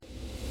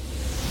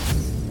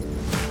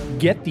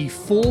Get the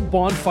full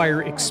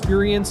Bonfire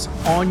experience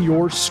on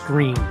your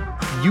screen.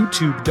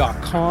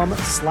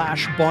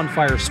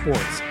 YouTube.com/Bonfire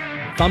Sports.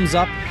 Thumbs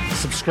up,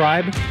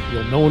 subscribe,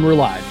 you'll know when we're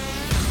live.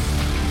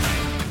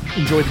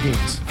 Enjoy the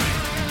games.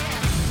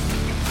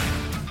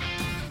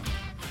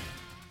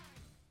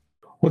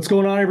 What's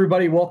going on,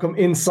 everybody? Welcome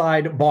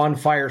inside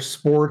Bonfire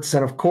Sports.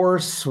 And of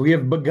course, we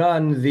have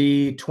begun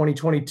the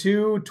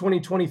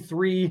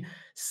 2022-2023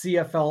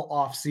 CFL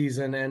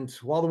offseason. And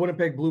while the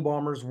Winnipeg Blue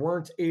Bombers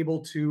weren't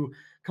able to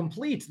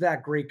complete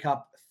that Grey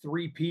Cup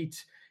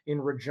three-peat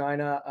in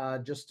Regina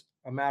just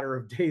a matter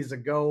of days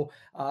ago,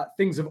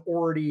 things have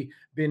already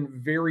been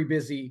very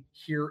busy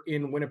here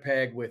in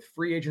Winnipeg with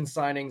free agent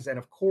signings and,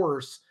 of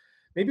course,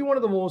 maybe one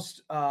of the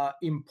most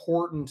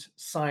important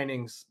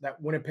signings that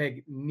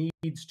Winnipeg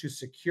needs to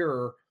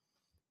secure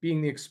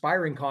being the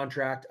expiring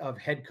contract of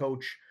head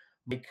coach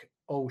Mike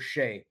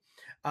O'Shea.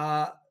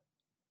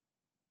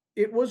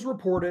 It was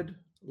reported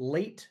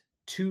late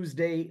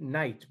Tuesday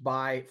night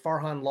by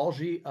Farhan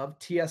Lalji of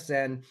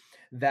TSN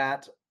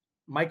that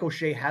Mike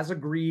O'Shea has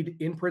agreed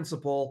in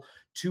principle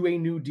to a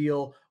new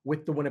deal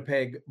with the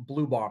Winnipeg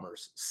Blue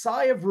Bombers.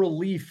 Sigh of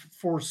relief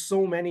for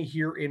so many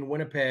here in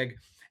Winnipeg,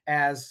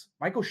 as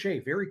Mike O'Shea,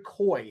 very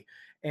coy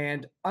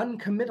and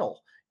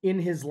uncommittal in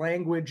his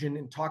language and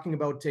in talking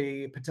about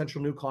a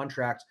potential new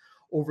contract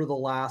over the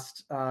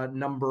last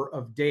number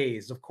of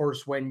days. Of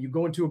course, when you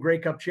go into a Grey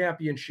Cup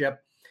championship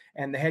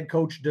and the head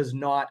coach does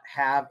not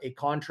have a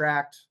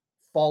contract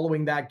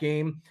following that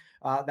game,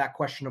 that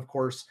question, of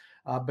course,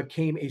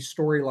 became a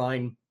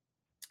storyline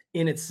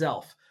in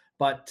itself.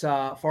 But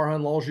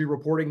Farhan Lalji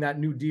reporting that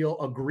new deal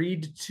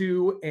agreed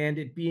to, and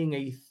it being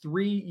a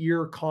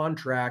 3-year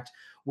contract,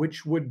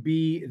 which would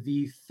be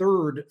the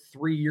third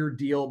 3-year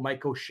deal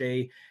Mike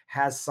O'Shea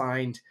has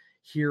signed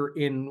here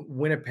in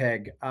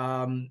Winnipeg.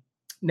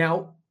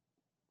 Now,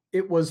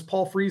 it was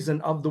Paul Friesen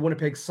of the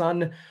Winnipeg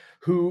Sun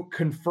who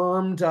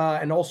confirmed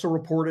and also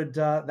reported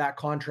that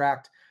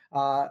contract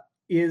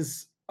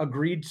is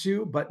agreed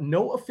to, but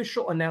no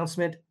official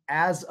announcement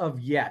as of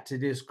yet.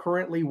 It is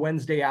currently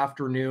Wednesday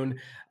afternoon.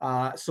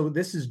 So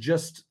this is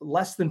just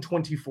less than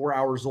 24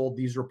 hours old,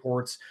 these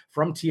reports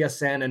from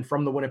TSN and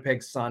from the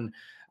Winnipeg Sun.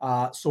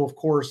 So, of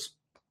course,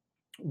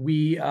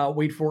 we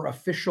wait for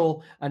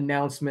official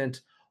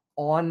announcement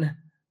on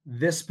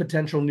this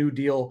potential new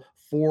deal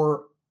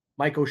for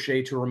Mike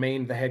O'Shea to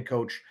remain the head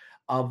coach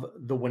of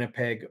the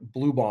Winnipeg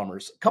Blue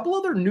Bombers. A couple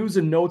other news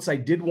and notes I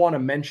did want to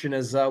mention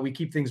as we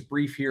keep things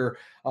brief here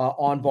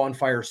on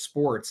Bonfire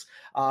Sports.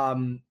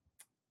 Farhan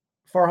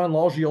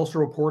Lalji also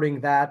reporting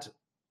that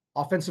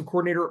offensive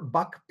coordinator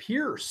Buck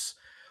Pierce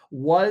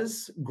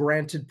was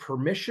granted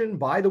permission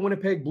by the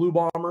Winnipeg Blue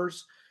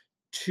Bombers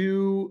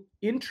to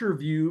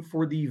interview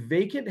for the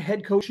vacant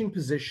head coaching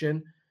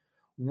position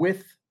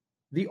with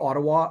the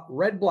Ottawa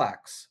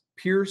Redblacks.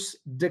 Pierce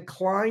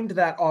declined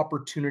that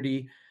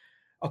opportunity,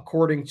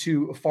 according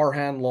to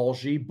Farhan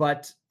Lalji.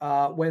 But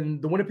when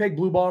the Winnipeg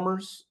Blue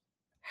Bombers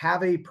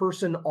have a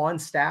person on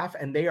staff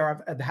and they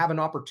have an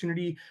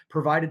opportunity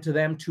provided to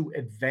them to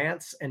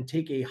advance and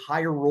take a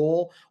higher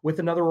role with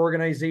another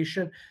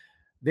organization,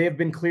 they have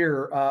been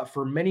clear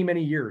for many,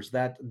 many years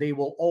that they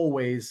will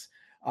always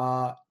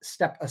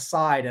step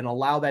aside and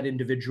allow that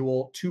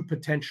individual to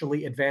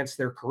potentially advance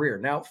their career.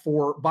 Now,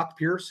 for Buck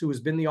Pierce, who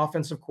has been the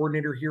offensive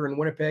coordinator here in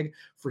Winnipeg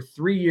for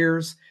 3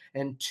 years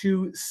and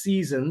 2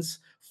 seasons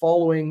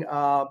following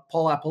Paul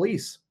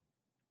LaPolice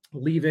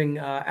leaving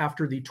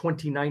after the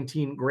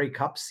 2019 Grey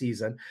Cup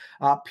season,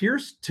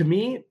 Pierce, to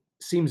me,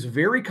 seems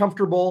very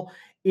comfortable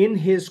in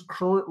his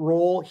current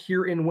role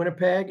here in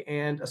Winnipeg,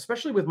 and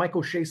especially with Mike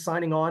O'Shea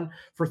signing on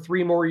for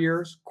 3 more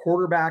years.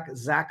 Quarterback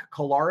Zach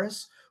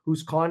Collaros,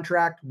 whose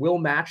contract will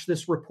match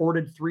this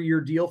reported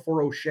 3-year deal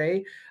for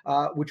O'Shea,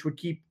 which would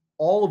keep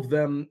all of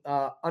them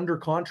under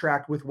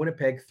contract with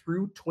Winnipeg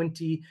through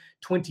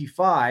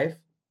 2025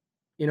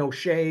 in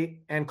O'Shea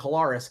and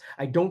Collaros.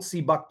 I don't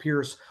see Buck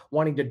Pierce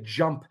wanting to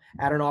jump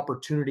at an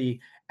opportunity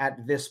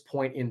at this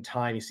point in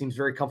time. He seems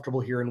very comfortable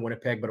here in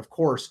Winnipeg, but of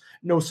course,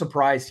 no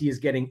surprise, he is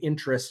getting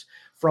interest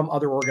from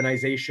other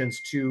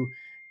organizations to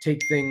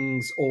take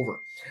things over.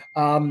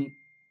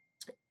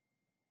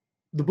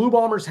 The Blue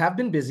Bombers have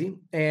been busy,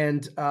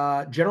 and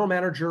General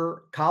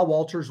Manager Kyle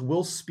Walters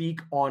will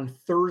speak on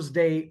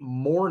Thursday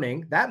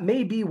morning. That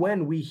may be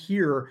when we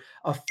hear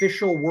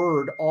official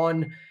word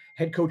on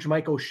head coach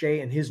Mike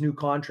O'Shea and his new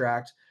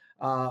contract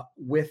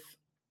with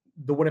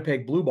the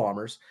Winnipeg Blue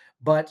Bombers.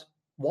 But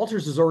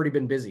Walters has already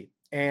been busy.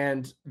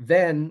 And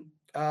then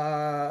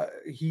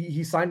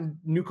he signed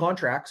new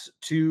contracts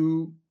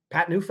to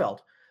Pat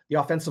Neufeld, the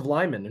offensive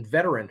lineman and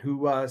veteran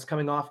who is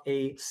coming off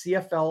a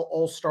CFL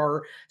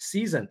All-Star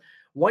season.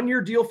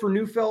 1-year deal for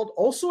Neufeld,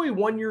 also a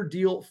 1-year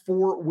deal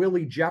for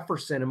Willie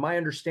Jefferson. And my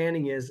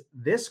understanding is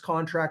this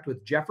contract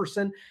with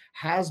Jefferson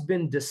has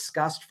been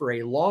discussed for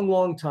a long,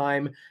 long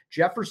time.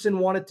 Jefferson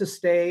wanted to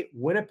stay.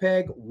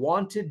 Winnipeg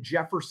wanted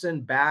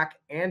Jefferson back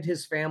and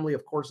his family,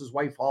 of course, his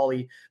wife,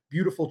 Holly,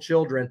 beautiful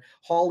children.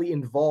 Holly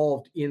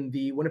involved in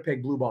the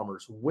Winnipeg Blue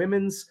Bombers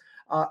women's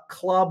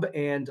club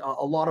and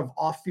a lot of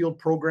off-field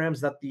programs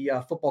that the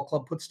football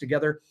club puts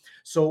together.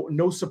 So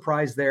no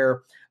surprise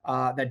there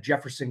that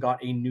Jefferson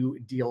got a new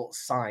deal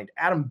signed.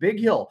 Adam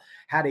Bighill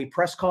had a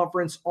press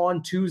conference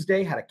on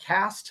Tuesday, had a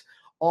cast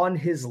on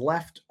his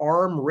left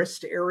arm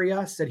wrist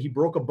area, said he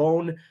broke a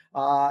bone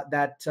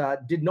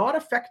that did not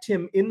affect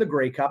him in the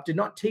Grey Cup, did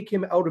not take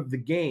him out of the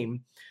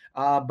game,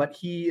 but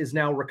he is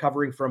now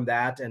recovering from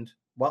that. And,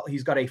 well,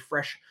 he's got a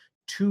fresh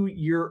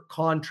 2-year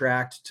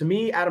contract. To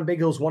me, Adam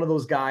Bighill is one of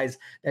those guys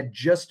that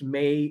just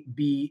may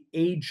be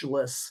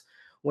ageless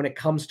when it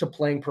comes to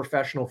playing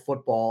professional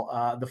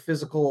football. The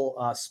physical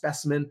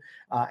specimen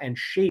and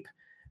shape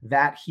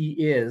that he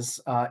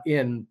is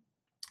in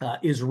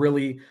is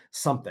really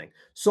something.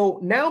 So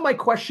now my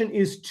question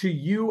is to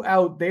you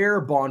out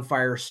there,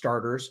 Bonfire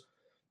starters.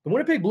 The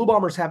Winnipeg Blue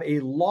Bombers have a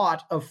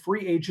lot of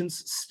free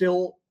agents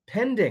still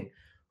pending.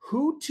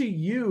 Who to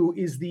you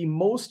is the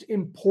most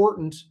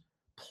important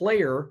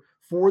player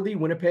for the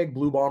Winnipeg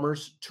Blue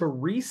Bombers to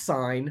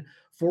re-sign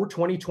for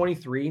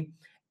 2023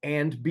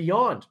 and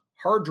beyond?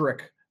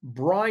 Hardrick,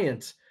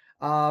 Bryant.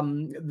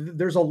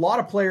 There's a lot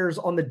of players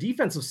on the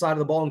defensive side of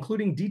the ball,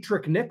 including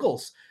Dietrich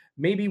Nichols,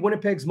 maybe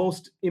Winnipeg's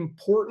most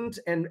important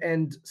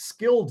and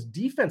skilled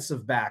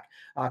defensive back,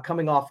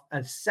 coming off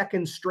a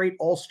second straight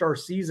All-Star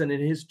season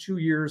in his 2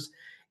 years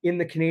in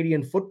the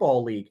Canadian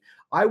Football League.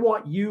 I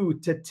want you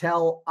to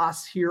tell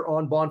us here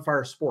on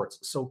Bonfire Sports.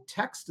 So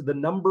text the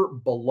number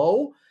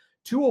below,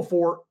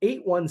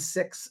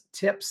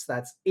 204-816-TIPS.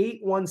 That's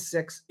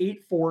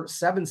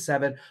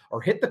 816-8477,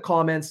 or hit the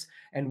comments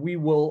and we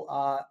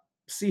will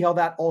see how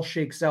that all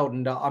shakes out.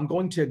 And I'm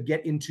going to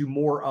get into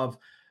more of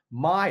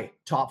my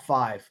top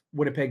 5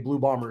 Winnipeg Blue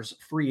Bombers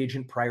free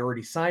agent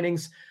priority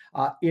signings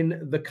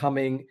in the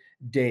coming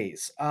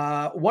days.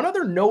 One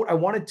other note I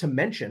wanted to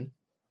mention,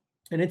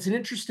 and it's an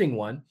interesting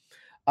one,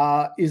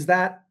 is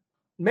that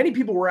many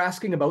people were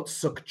asking about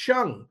Suk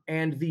Chung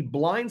and the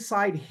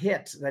blindside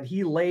hit that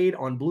he laid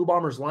on Blue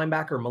Bombers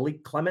linebacker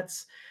Malik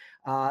Clements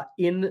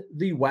in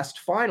the West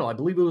Final. I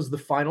believe it was the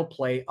final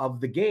play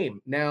of the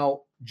game.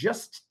 Now,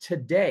 just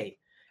today,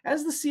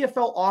 as the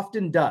CFL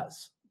often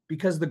does,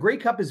 because the Grey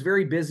Cup is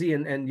very busy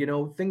and you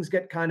know, things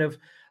get kind of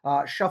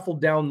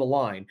shuffled down the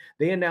line,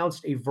 they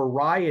announced a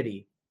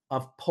variety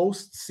of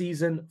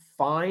postseason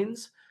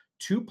fines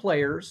to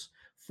players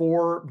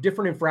for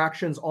different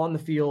infractions on the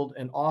field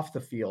and off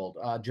the field.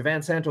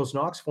 Javan Santos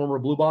Knox, former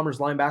Blue Bombers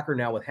linebacker,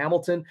 now with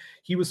Hamilton,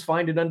 he was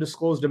fined an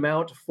undisclosed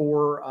amount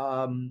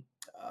for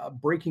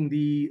breaking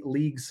the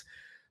league's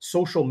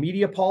social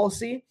media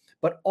policy.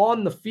 But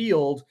on the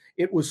field,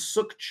 it was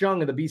Suk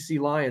Chung of the BC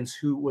Lions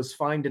who was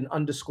fined an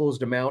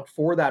undisclosed amount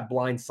for that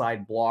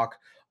blindside block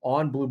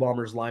on Blue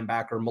Bombers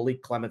linebacker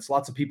Malik Clements.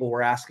 Lots of people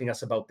were asking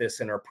us about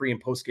this in our pre-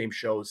 and post-game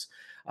shows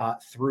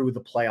through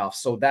the playoffs.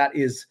 So that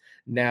is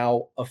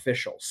now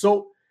official.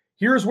 So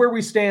here's where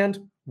we stand,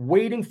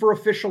 waiting for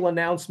official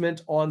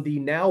announcement on the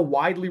now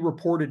widely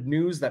reported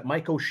news that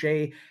Mike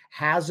O'Shea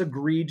has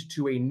agreed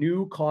to a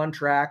new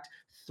contract,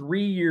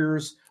 3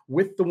 years,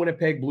 with the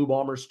Winnipeg Blue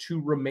Bombers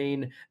to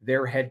remain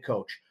their head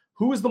coach.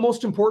 Who is the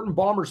most important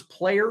Bombers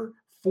player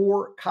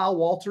for Kyle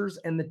Walters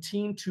and the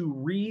team to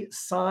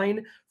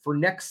re-sign for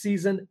next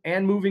season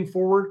and moving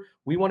forward?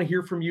 We want to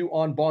hear from you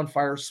on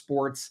Bonfire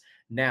Sports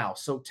now.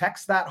 So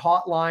text that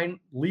hotline,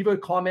 leave a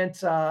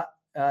comment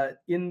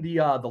in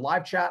the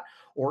live chat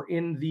or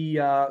in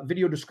the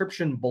video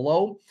description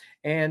below.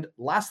 And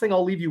last thing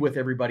I'll leave you with,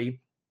 everybody,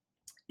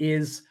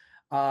 is,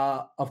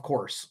 of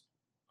course,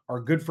 our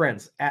good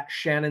friends at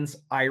Shannon's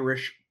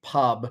Irish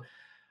Pub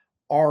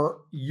are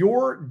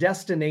your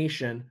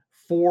destination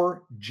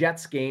for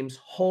Jets games,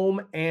 home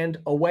and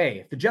away.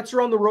 If the Jets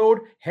are on the road,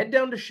 head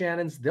down to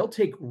Shannon's. They'll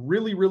take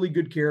really, really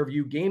good care of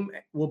you. Game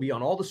will be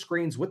on all the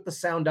screens with the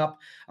sound up,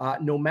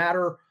 no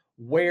matter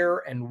where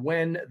and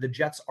when the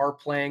Jets are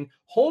playing.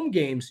 Home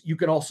games you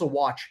can also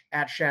watch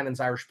at Shannon's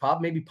Irish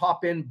Pub. Maybe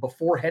pop in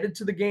before headed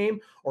to the game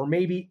or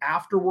maybe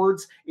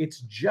afterwards.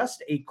 It's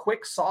just a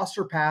quick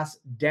saucer pass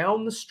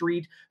down the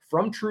street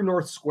from True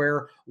North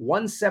Square,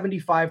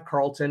 175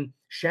 Carlton.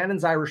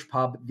 Shannon's Irish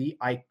Pub, the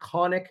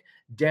iconic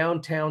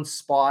downtown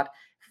spot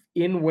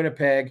in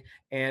Winnipeg,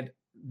 and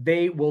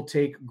they will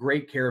take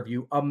great care of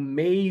you.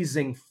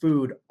 Amazing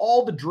food,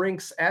 all the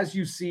drinks, as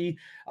you see,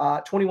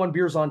 21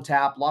 beers on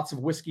tap, lots of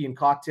whiskey and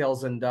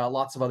cocktails, and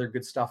lots of other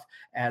good stuff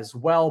as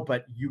well.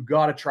 But you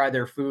got to try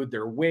their food,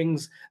 their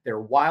wings, their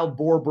wild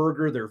boar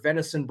burger, their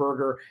venison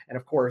burger, and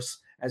of course,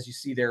 as you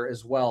see there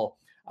as well,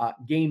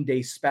 game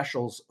day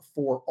specials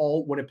for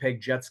all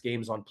Winnipeg Jets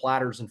games on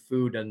platters and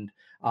food and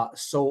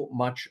so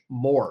much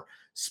more.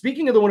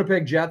 Speaking of the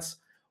Winnipeg Jets,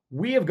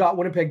 we have got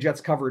Winnipeg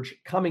Jets coverage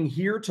coming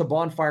here to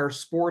Bonfire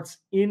Sports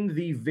in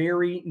the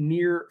very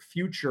near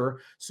future.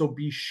 So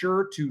be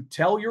sure to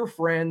tell your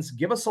friends,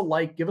 give us a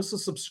like, give us a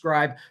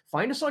subscribe,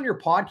 find us on your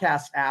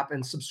podcast app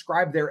and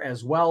subscribe there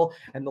as well.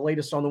 And the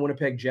latest on the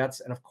Winnipeg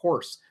Jets and, of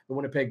course, the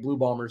Winnipeg Blue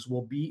Bombers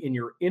will be in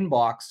your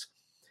inbox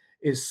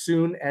as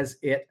soon as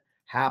it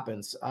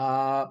happens.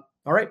 All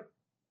right.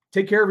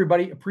 Take care,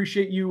 everybody.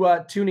 Appreciate you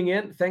tuning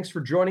in. Thanks for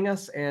joining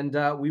us, and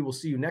we will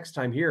see you next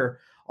time here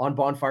on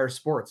Bonfire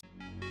Sports.